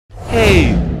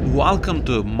Hey, welcome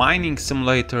to Mining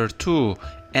Simulator 2,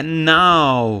 and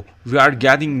now we are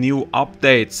getting new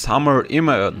update summer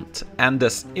event, and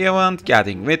this event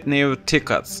getting with new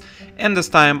tickets. And this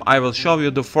time I will show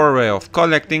you the 4-way of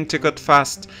collecting ticket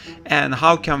fast and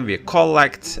how can we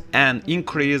collect and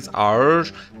increase our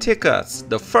tickets.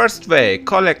 The first way,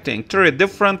 collecting 3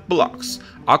 different blocks: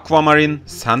 aquamarine,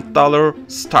 sand dollar,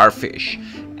 starfish,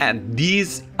 and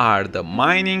these are the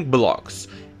mining blocks.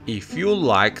 If you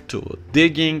like to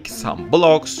digging some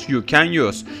blocks you can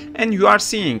use, and you are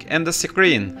seeing in the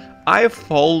screen I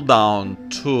fall down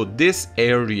to this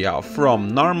area from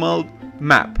normal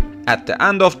map. At the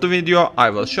end of the video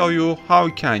I will show you how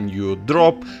can you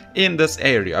drop in this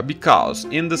area, because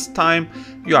in this time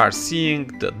you are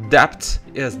seeing the depth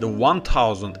is the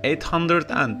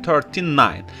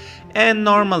 1839, and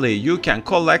normally you can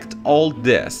collect all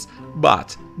this,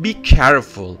 but be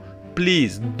careful.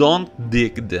 Please don't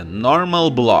dig the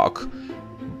normal block.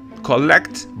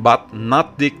 Collect but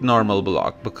not dig normal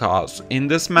block, because in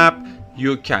this map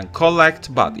you can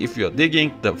collect, but if you're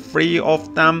digging the 3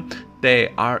 of them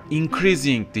they are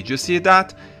increasing. Did you see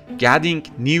that? Getting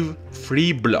new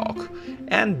free block,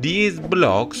 and these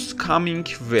blocks coming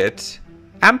with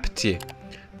empty.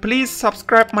 Please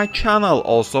subscribe my channel,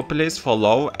 also please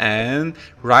follow and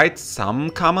write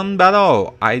some comment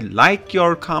below. I like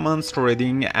your comments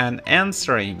reading and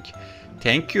answering.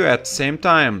 Thank you. At the same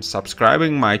time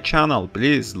subscribing my channel,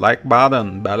 please like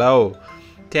button below.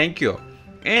 Thank you.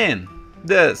 And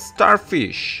the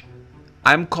starfish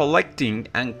I'm collecting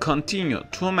and continue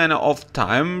too many of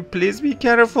time. Please be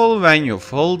careful when you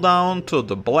fall down to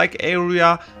the black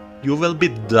area, you will be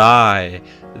die.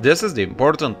 This is the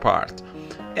important part.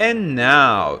 And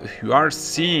now you are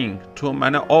seeing too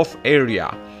many of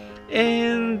area,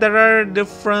 and there are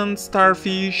different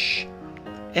starfish,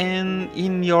 and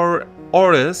in your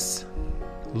auras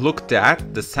look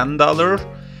at the sand dollar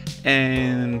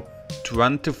and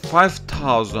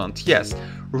 25,000, yes,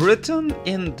 written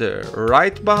in the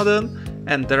right button,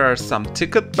 and there are some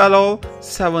ticket below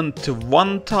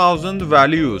 71,000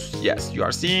 values. Yes, you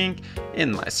are seeing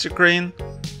in my screen.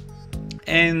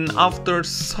 And after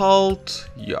salt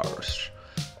yours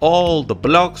all the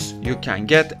blocks you can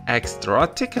get extra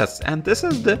tickets, and this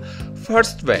is the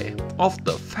first way of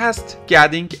the fast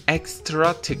getting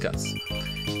extra tickets.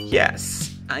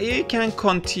 Yes, I can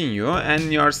continue,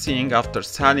 and you're seeing after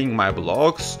selling my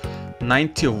blocks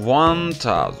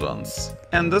 91,000,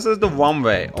 and this is the one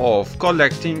way of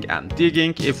collecting and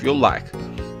digging if you like.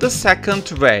 The second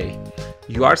way,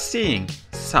 you are seeing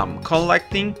some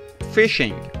collecting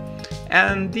fishing.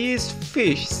 And these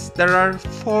fish, there are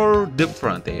 4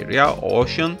 different area: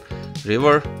 ocean,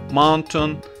 river,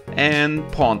 mountain, and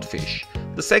pond fish.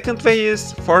 The second way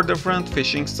is 4 different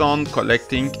fishing zone,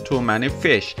 collecting too many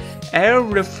fish.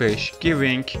 Every fish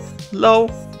giving low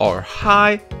or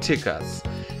high tickets.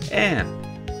 And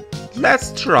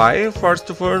let's try. First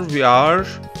of all, we are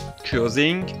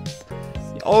choosing.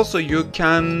 Also, you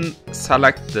can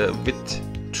select the with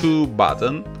 2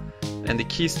 button and the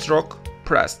keystroke.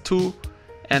 Press 2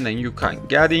 and then you can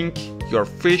getting your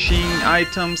fishing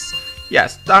items.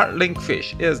 Yes, darling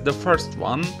fish is the first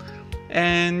one,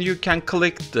 and you can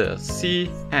click the C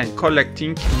and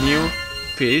collecting new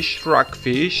fish,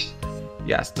 rockfish.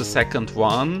 Yes, the second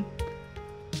one,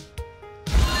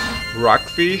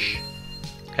 rockfish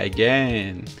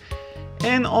again.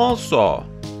 And also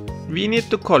we need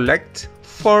to collect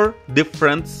 4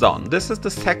 different zones. This is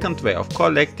the second way of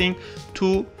collecting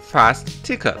 2 fast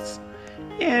tickets.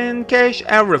 And cash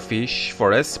every fish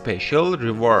for a special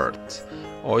reward: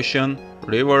 ocean,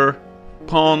 river,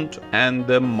 pond, and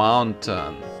the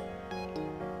mountain.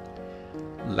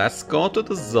 Let's go to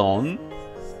the zone,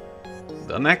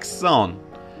 the next zone.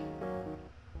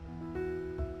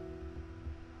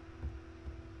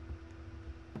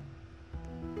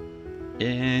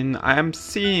 And I'm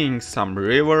seeing some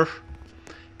river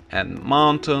and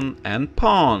mountain and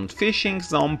pond, fishing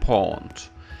zone pond.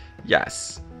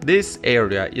 Yes, this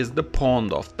area is the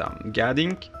pond of them,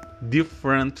 getting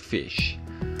different fish.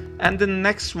 And the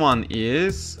next one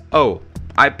is, oh,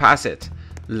 I pass it.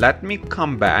 Let me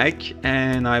come back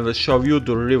and I will show you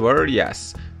the river.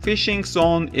 Yes, fishing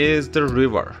zone is the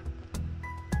river.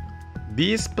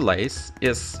 This place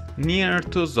is near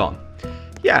to zone.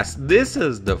 Yes, this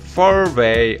is the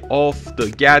 4-way of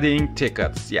the getting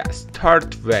tickets. Yes,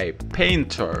 3rd way,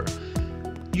 painter.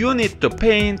 You need to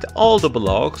paint all the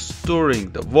blocks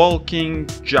during the walking,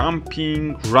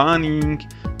 jumping, running.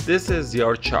 This is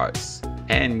your choice.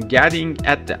 And getting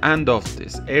at the end of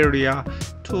this area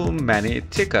too many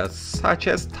tickets, such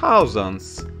as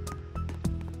thousands.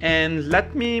 And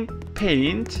let me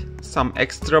paint some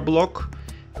extra block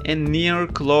and near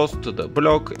close to the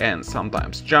block, and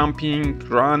sometimes jumping,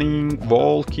 running,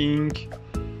 walking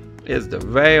is the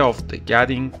way of the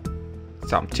getting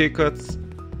some tickets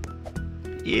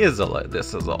easily.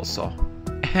 This is also,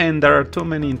 and there are too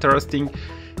many interesting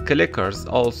clickers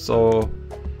also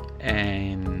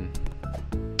and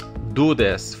do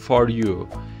this for you.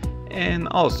 And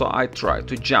also I try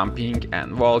to jumping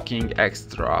and walking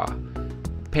extra,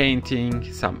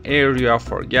 painting some area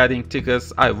for getting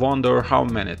tickets. I wonder how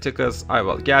many tickets I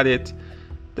will get it.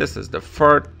 This is the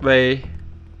third way.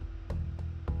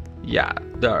 Yeah,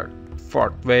 the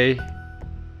fourth way.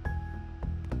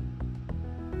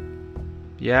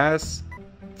 Yes,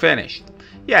 finished.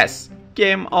 Yes,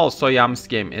 game also Yamis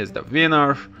game is the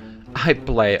winner. I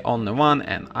play only one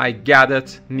and I get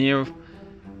it new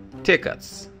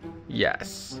tickets.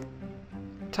 Yes,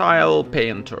 tile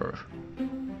painter.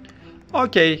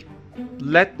 Okay,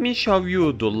 let me show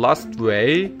you the last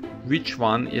way, which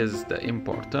one is the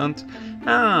important.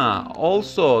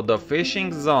 Also the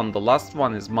fishing zone, the last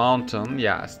one is mountain.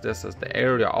 Yes, this is the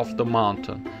area of the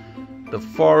mountain. The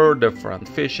 4 different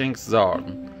fishing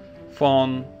zone: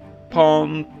 fawn,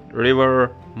 pond,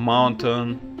 river,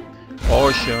 mountain,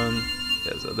 ocean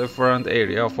is a different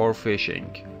area for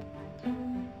fishing.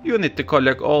 You need to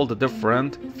collect all the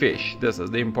different fish. This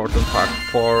is the important part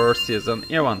for season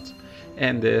event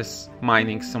and this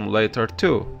mining simulator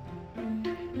too.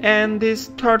 And this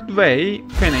third way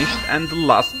finished, and the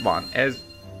last one is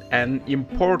an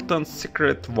important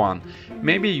secret one.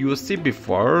 Maybe you see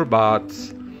before, but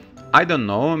I don't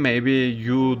know, maybe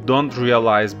you don't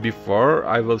realize before.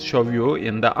 I will show you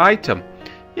in the item.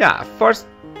 Yeah, first,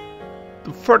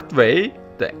 the fourth way,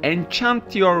 the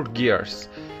enchant your gears.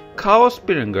 Cow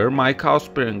Springer, my Cow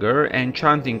Springer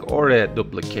enchanting or a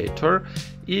duplicator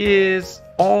is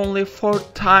only 4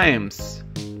 times.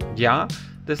 Yeah,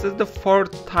 this is the 4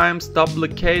 times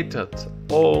duplicated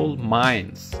all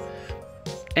mines.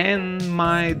 And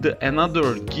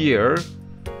another gear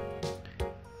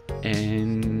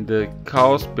and the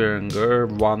Cow Springer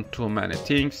want too many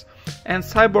things. And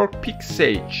Cyborg Pick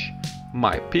Sage,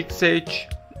 my Pick Sage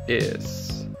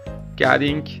is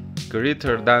getting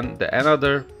greater than the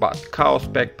another, but Chaos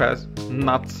Backpack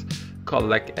not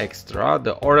collect extra.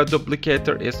 The aura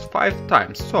duplicator is 5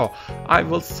 times, so I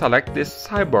will select this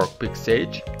Cyborg Pick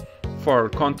Sage for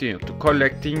continue to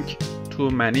collecting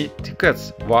too many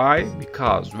tickets. Why?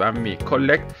 Because when we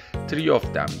collect 3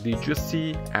 of them, did you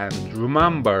see and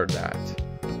remember that?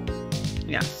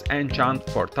 Yes, enchant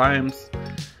 4 times.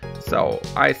 So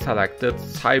I selected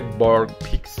Cyborg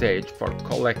Pick Sage for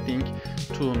collecting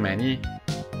too many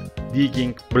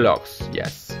digging blocks.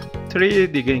 Yes, 3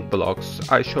 digging blocks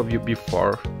I showed you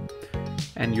before,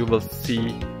 and you will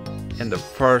see in the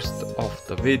first of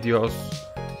the videos.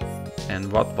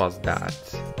 And what was that?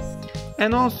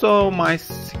 And also my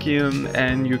skin,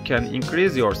 and you can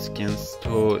increase your skins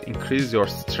to increase your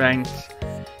strength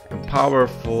and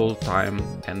powerful time.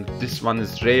 And this one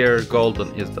is rare,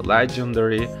 golden is the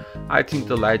legendary. I think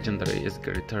the legendary is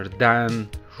greater than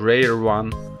rare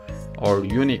one or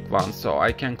unique one, so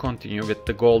I can continue with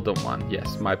the golden one.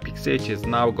 Yes, my Pick Sage is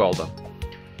now golden.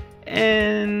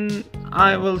 And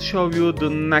I will show you the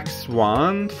next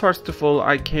one. First of all,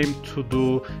 I came to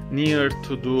do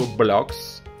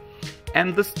blocks,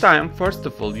 and this time first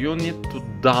of all you need to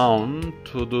down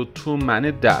to do too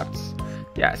many depths.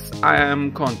 Yes, I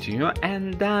am continue,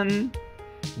 and then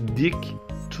dig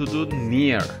to do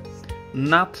near,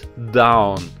 not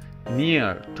down,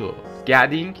 near to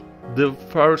getting the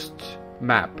first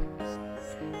map.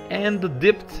 And the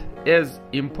depth is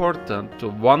important to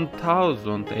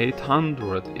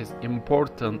 1800 is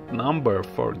important number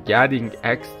for getting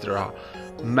extra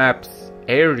maps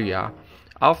area.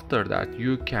 After that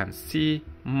you can see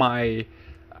my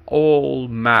all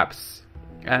maps,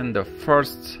 and the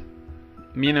first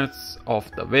minutes of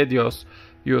the videos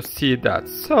you see that.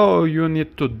 So you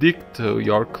need to dig to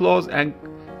your clothes and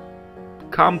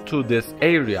come to this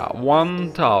area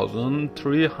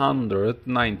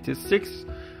 1396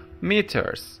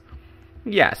 meters.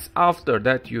 Yes, after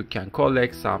that you can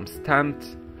collect some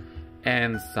stand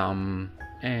and some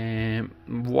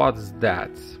what's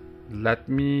that? Let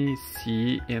me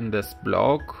see in this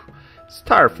block.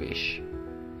 Starfish.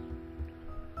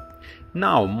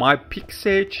 Now my Pick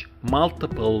Sage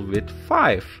multiple with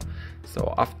 5.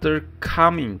 So after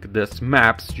coming this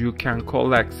maps you can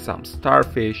collect some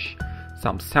starfish,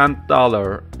 some sand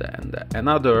dollar, and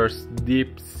another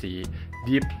deep sea,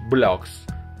 deep blocks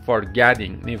for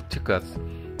getting new tickets.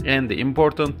 And the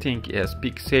important thing is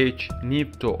Pick Sage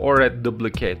need to aura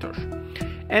duplicator.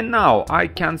 And now I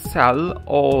can sell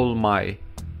all my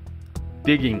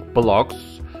digging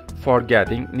blocks for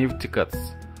getting new tickets.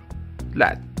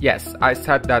 Yes, I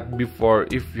said that before.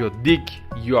 If you dig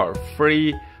your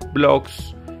free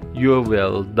blocks, you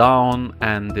will down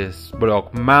and this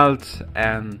block melt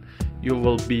and you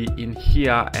will be in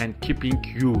here and keeping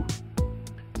you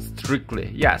strictly.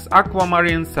 Yes,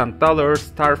 aquamarine, centaur,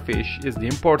 starfish is the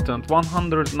important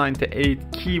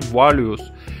 198 key values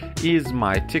is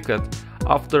my ticket.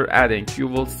 After adding, you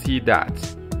will see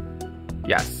that.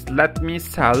 Yes, let me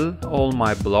sell all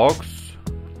my blocks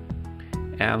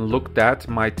and look at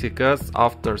my tickets.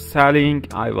 After selling,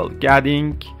 I will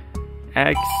getting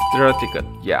extra ticket.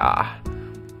 Yeah,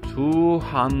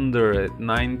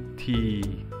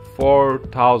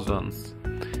 294,000,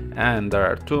 and there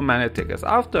are too many tickets.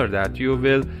 After that, you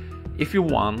will, if you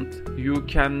want, you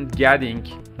can getting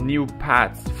new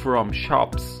pets from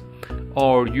shops,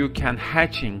 or you can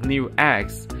hatching new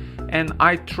eggs. And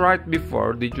I tried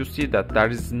before. Did you see that there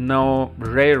is no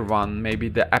rare one, maybe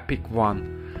the epic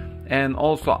one? And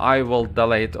also I will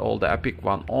delete all the epic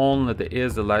one, only the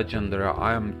easy legendary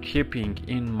I am keeping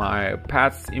in my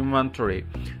pets inventory.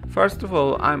 First of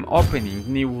all, I'm opening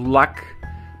new luck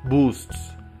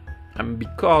boosts, and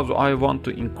because I want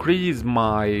to increase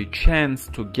my chance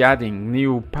to getting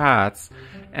new pets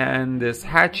and this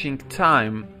hatching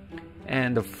time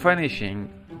and the finishing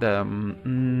the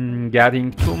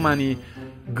getting too many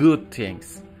good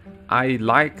things. I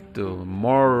like the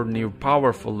more new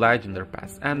powerful legendary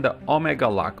pass and the omega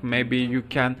luck. Maybe you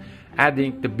can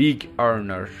adding the big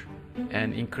earner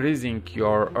and increasing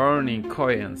your earning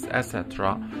coins,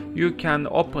 etc. You can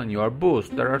open your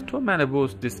boost. There are too many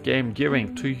boosts this game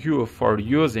giving to you for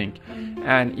using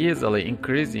and easily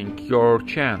increasing your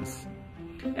chance.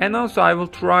 And also I will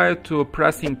try to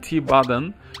pressing T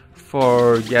button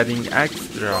for getting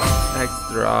extra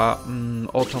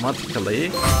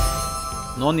automatically.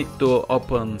 No need to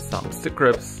open some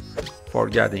scripts for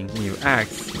getting new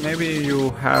eggs. Maybe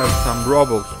you have some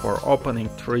Robux for opening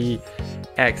 3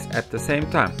 eggs at the same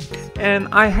time. And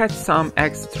I had some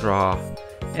extra,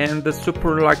 and the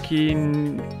super lucky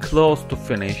close to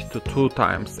finish to 2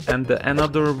 times, and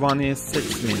another one is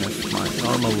 6 minutes. My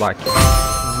normal lucky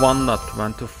 1 not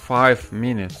 25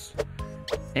 minutes.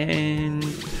 And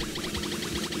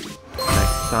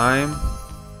next time,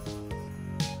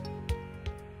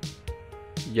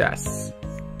 yes,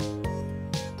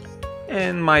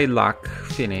 and my luck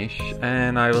finish,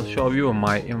 and I will show you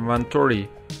my inventory.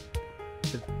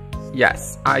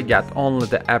 Yes, I get only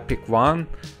the epic one.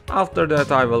 After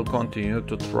that I will continue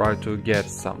to try to get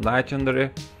some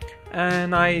legendary,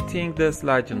 and I think this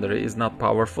legendary is not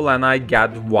powerful, and I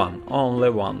get only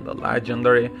one the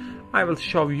legendary. I will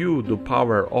show you the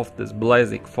power of this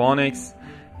blazing phoenix,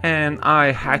 and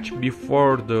I hatch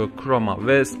before the chroma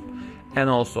wisp and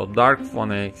also dark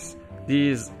phoenix.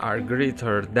 These are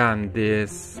greater than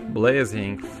this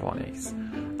blazing phoenix.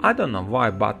 I don't know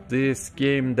why, but this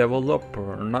game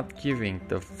developer not giving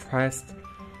the fast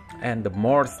and the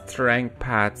more strength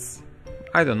pads.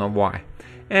 I don't know why.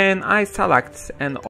 And I select and